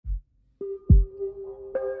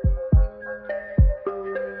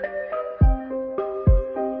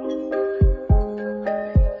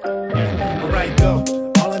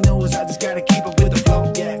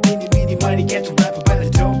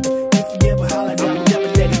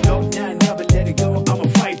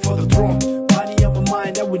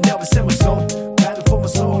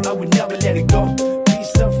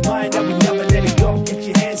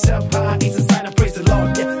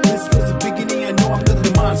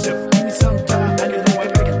concept. Give me some time, I know the way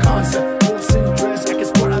make a concept. Wolves in dress, I can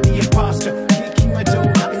sport out the imposter. Can't keep my dough,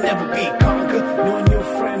 I can never be conquered. Knowing your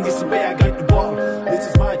friend, this is where I get the ball. This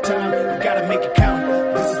is my time, I gotta make it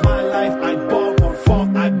count. This is my life, I ball, won't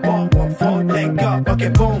fall, I ball, won't fall. Leg up, okay,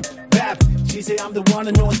 boom, bap. She say I'm the one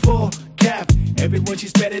and no one's full cap. Every word she's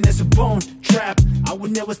spitting is a bone trap. I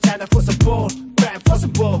would never stand up for some bull crap, for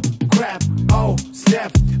some bull crap. Oh,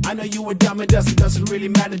 snap. I know you were dumb, it doesn't really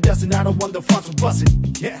matter, doesn't. I don't want the fun, so bust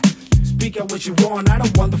it. Yeah. Speak out what you want, I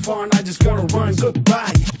don't want the fun, I just wanna run.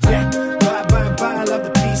 Goodbye. Yeah. Bye, bye, bye. I love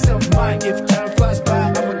the peace of mind. If time flies by,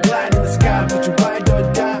 I'ma glide in the sky. Would you ride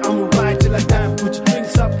or die? I'ma ride till I die. Put your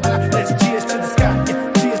drinks up high. Let's cheers to the sky.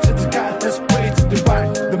 Yeah. Cheers to the sky. Let's pray to the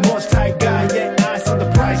right. The most high guy. Yeah. Eyes on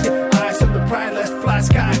the prize. Yeah. Eyes on the prize. Let's fly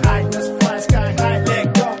sky high. Let's fly sky high.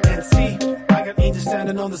 Let go and see. I got angels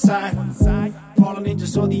standing on the side. Fallen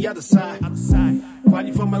angels on the other side.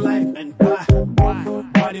 Fighting for my life and why?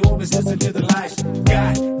 Why do you always listen to the lies?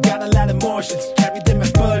 God, got a lot of emotions.